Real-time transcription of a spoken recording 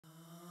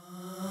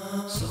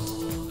Hey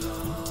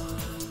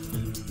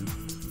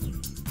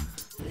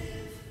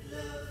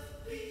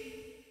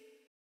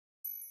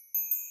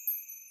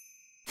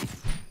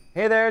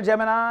there,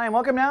 Gemini, and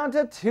welcome now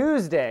to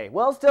Tuesday.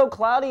 Well, still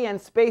cloudy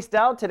and spaced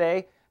out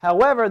today.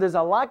 However, there's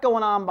a lot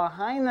going on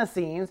behind the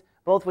scenes,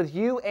 both with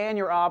you and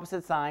your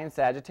opposite sign,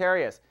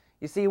 Sagittarius.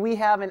 You see, we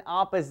have an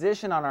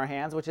opposition on our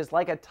hands, which is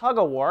like a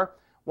tug-of-war.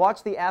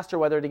 Watch the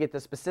astroweather to get the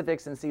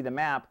specifics and see the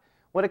map.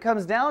 What it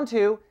comes down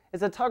to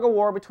is a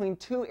tug-of-war between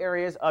two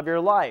areas of your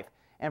life.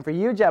 And for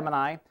you,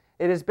 Gemini,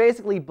 it is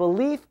basically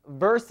belief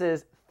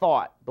versus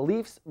thought.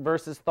 Beliefs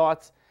versus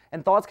thoughts,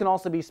 and thoughts can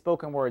also be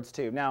spoken words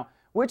too. Now,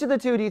 which of the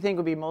two do you think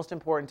would be most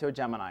important to a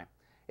Gemini?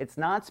 It's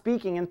not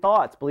speaking in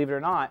thoughts, believe it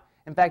or not.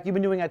 In fact, you've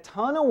been doing a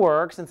ton of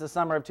work since the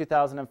summer of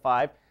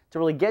 2005 to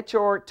really get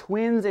your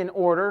twins in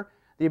order,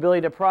 the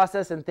ability to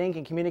process and think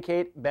and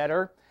communicate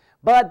better.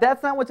 But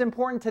that's not what's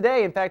important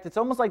today. In fact, it's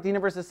almost like the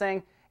universe is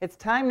saying, it's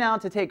time now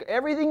to take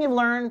everything you've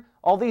learned,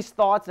 all these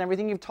thoughts and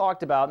everything you've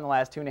talked about in the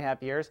last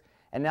 2.5 years,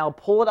 and now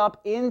pull it up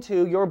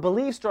into your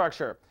belief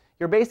structure.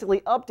 You're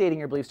basically updating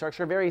your belief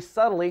structure very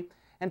subtly.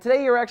 And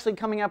today you're actually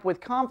coming up with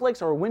conflicts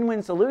or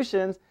win-win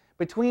solutions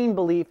between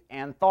belief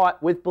and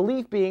thought, with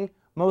belief being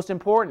most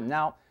important.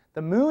 Now,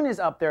 the moon is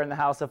up there in the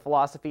house of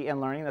philosophy and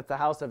learning. That's the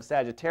house of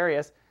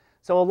Sagittarius.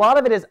 So a lot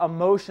of it is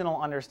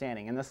emotional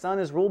understanding. And the sun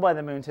is ruled by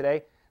the moon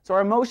today. So our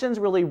emotions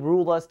really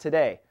rule us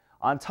today.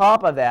 On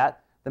top of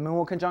that, the moon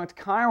will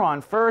conjunct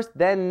Chiron first,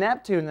 then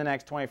Neptune the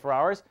next 24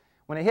 hours.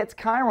 When it hits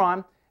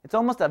Chiron, it's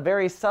almost a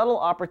very subtle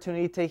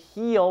opportunity to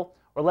heal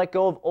or let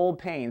go of old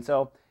pain.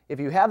 So if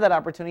you have that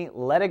opportunity,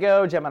 let it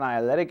go,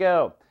 Gemini, let it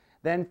go.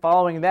 Then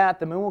following that,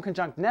 the moon will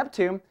conjunct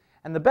Neptune,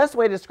 and the best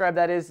way to describe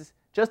that is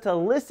just to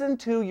listen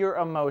to your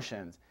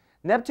emotions.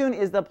 Neptune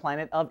is the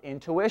planet of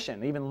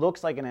intuition. It even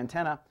looks like an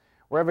antenna.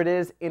 Wherever it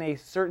is in a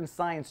certain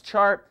sign's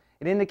chart,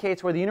 it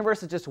indicates where the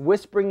universe is just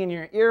whispering in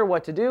your ear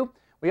what to do.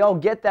 We all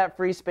get that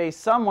free space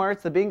somewhere.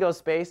 It's the bingo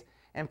space.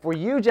 And for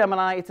you,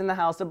 Gemini, it's in the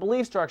house of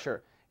belief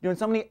structure. You're doing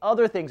so many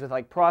other things with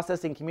like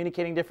processing,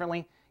 communicating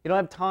differently. You don't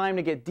have time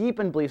to get deep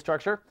in belief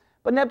structure.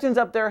 But Neptune's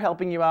up there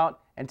helping you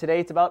out, and today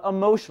it's about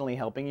emotionally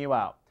helping you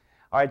out.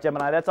 All right,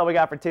 Gemini, that's all we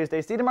got for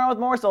Tuesday. See you tomorrow with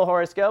more soul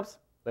horoscopes.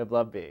 Live,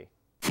 love, be.